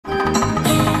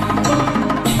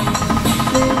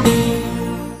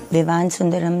Vivan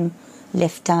Sundaram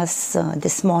left us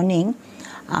this morning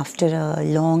after a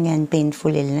long and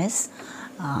painful illness.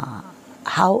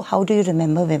 How do you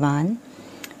remember Vivan?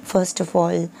 First of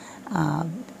all,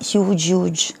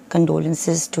 huge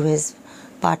condolences to his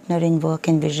partner in work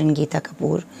and vision, Geeta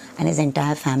Kapoor, and his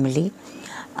entire family.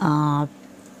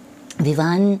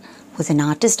 Vivan was an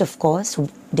artist, of course, who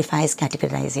defies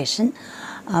categorization,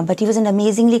 but he was an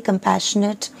amazingly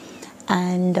compassionate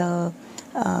and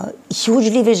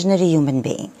hugely visionary human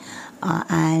being.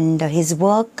 And his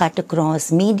work cut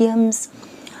across mediums,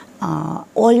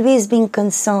 always being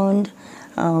concerned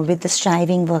with the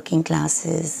striving working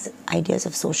classes, ideas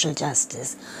of social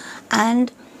justice,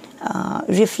 and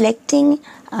reflecting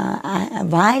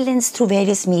violence through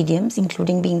various mediums,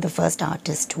 including being the first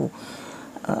artist who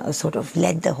sort of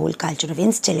led the whole culture of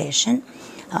installation,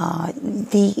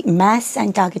 the mass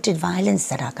and targeted violence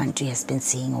that our country has been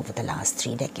seeing over the last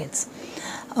 3 decades.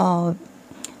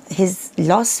 His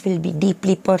loss will be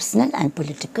deeply personal and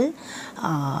political.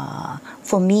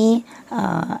 For me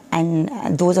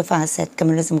and those of us at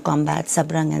Communalism Combat,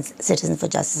 Sabrang and Citizens for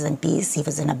Justice and Peace, he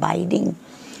was an abiding,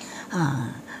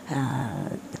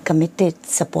 committed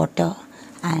supporter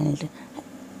and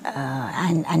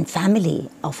family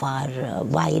of our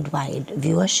wide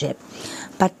viewership.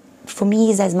 But for me,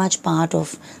 he's as much part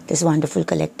of this wonderful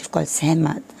collective called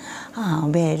Sehmat,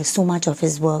 where so much of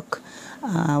his work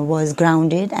was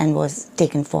grounded and was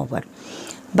taken forward.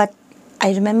 But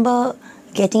I remember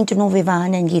getting to know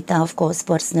Vivan and Geeta, of course,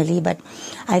 personally, but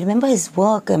I remember his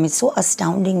work. I mean, it's so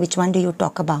astounding. Which one do you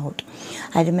talk about?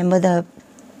 I remember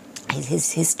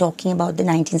his talking about the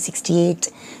 1968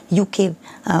 UK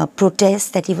protests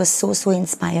that he was so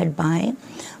inspired by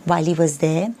while he was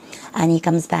there, and he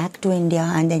comes back to India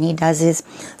and then he does his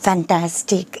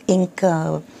fantastic ink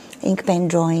pen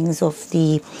drawings of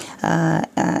the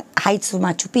heights of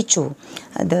Machu Picchu,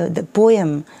 the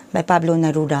poem by Pablo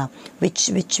Neruda,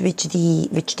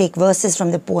 which take verses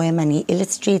from the poem and he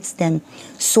illustrates them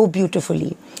so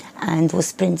beautifully, and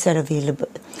those prints are available.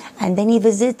 And then he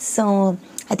visits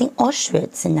I think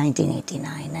Auschwitz in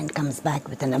 1989 and comes back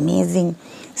with an amazing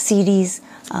series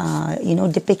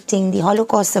depicting the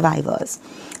Holocaust survivors,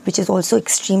 which is also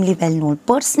extremely well known.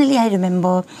 Personally, I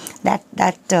remember that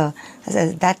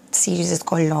series is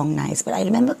called Long Nights, but I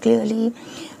remember clearly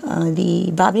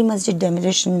the Babri Masjid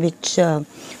demolition, which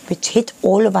hit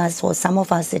all of us, or some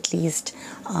of us at least,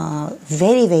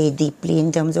 very deeply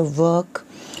in terms of work,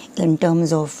 in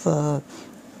terms of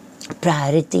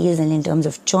priorities, and in terms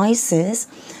of choices,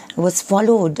 was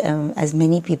followed, as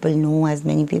many people know, as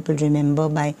many people remember,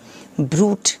 by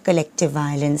brute collective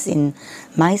violence in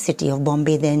my city of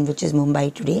Bombay then, which is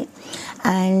Mumbai today.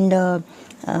 And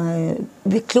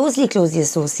we're closely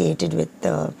associated with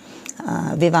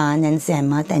Vivan and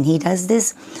Sehmat, and he does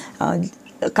this,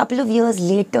 a couple of years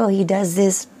later, he does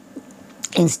this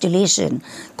installation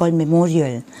called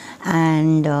Memorial,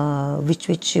 and which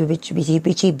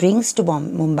he brings to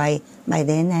Mumbai by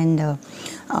then, and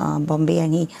Bombay,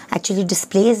 and he actually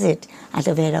displays it at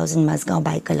a warehouse in Mazgaon,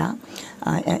 Baikala,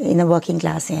 in a working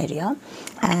class area.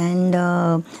 And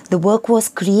the work was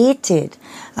created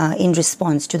in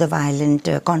response to the violent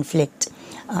conflict,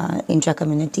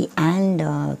 intra-community and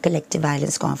collective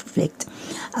violence conflict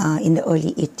in the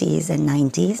early 80s and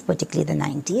 90s, particularly the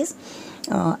 90s.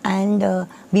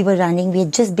 We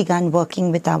had just begun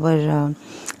working with our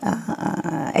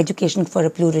Education for a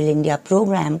Plural India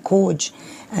program, COAJ,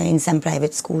 in some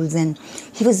private schools, and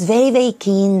he was very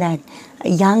keen that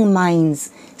young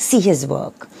minds see his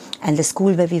work. And the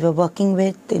school where we were working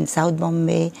with in South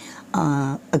Bombay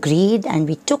agreed, and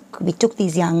we took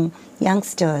these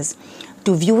youngsters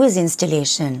to view his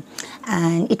installation,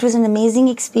 and it was an amazing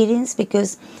experience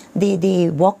because they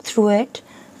walked through it,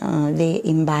 they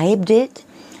imbibed it,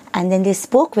 and then they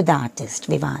spoke with the artist,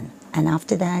 Vivan. And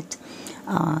after that,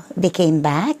 they came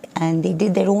back and they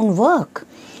did their own work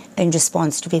in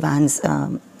response to Vivan's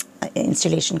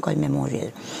installation called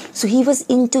Memorial. So he was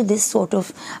into this sort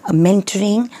of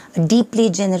mentoring, a deeply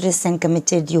generous and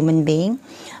committed human being,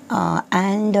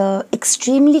 and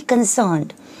extremely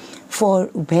concerned for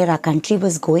where our country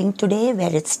was going today,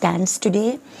 where it stands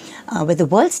today, where the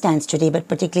world stands today, but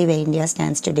particularly where India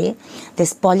stands today.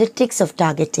 This politics of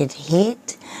targeted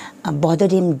hate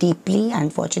bothered him deeply.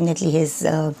 Unfortunately, his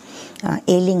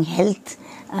ailing health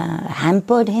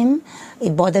hampered him.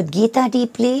 It bothered Geeta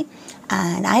deeply.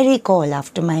 And I recall,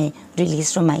 after my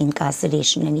release from my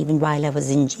incarceration and even while I was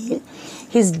in jail,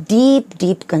 his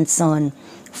deep concern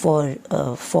for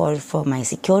my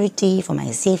security, for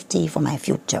my safety, for my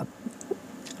future.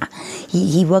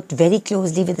 He worked very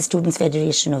closely with the Students'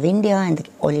 Federation of India and the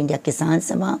All India Kisan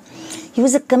Sabha. He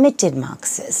was a committed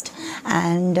Marxist,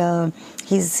 and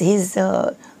his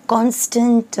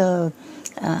constant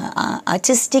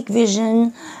artistic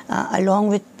vision, along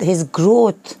with his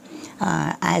growth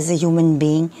as a human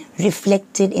being,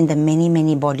 reflected in the many,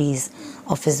 many bodies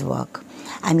of his work.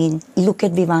 I mean, look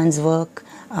at Vivan's work,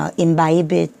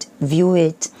 imbibe it, view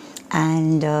it,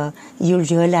 and you'll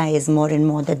realize more and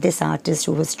more that this artist,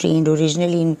 who was trained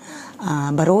originally in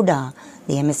Baroda,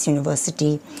 the MS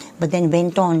University, but then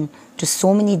went on to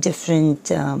so many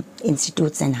different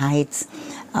institutes and heights,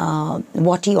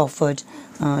 what he offered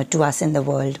to us in the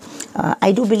world.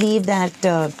 I do believe that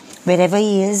wherever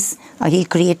he is, he'll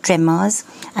create tremors,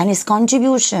 and his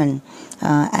contribution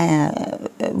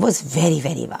was very,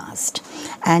 very vast.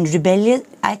 And rebellious,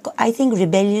 I think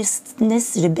rebellious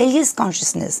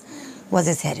consciousness was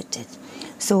his heritage.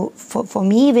 So for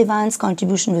me, Vivan's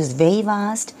contribution was very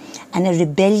vast, and a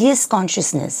rebellious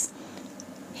consciousness,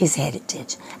 his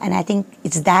heritage. And I think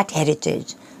it's that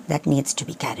heritage that needs to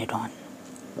be carried on.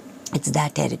 It's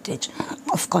that heritage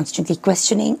of constantly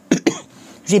questioning,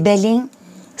 rebelling,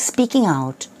 speaking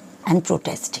out, and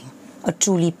protesting. A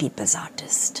truly people's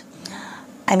artist.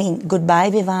 I mean, goodbye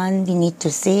Vivan, we need to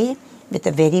say, with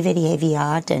a very, very heavy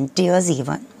heart and tears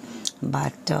even.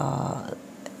 But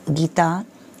Geeta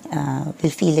will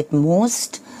feel it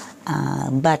most.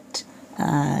 But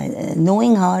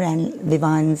knowing her and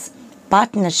Vivan's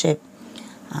partnership,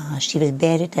 she will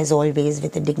bear it as always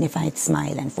with a dignified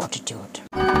smile and fortitude.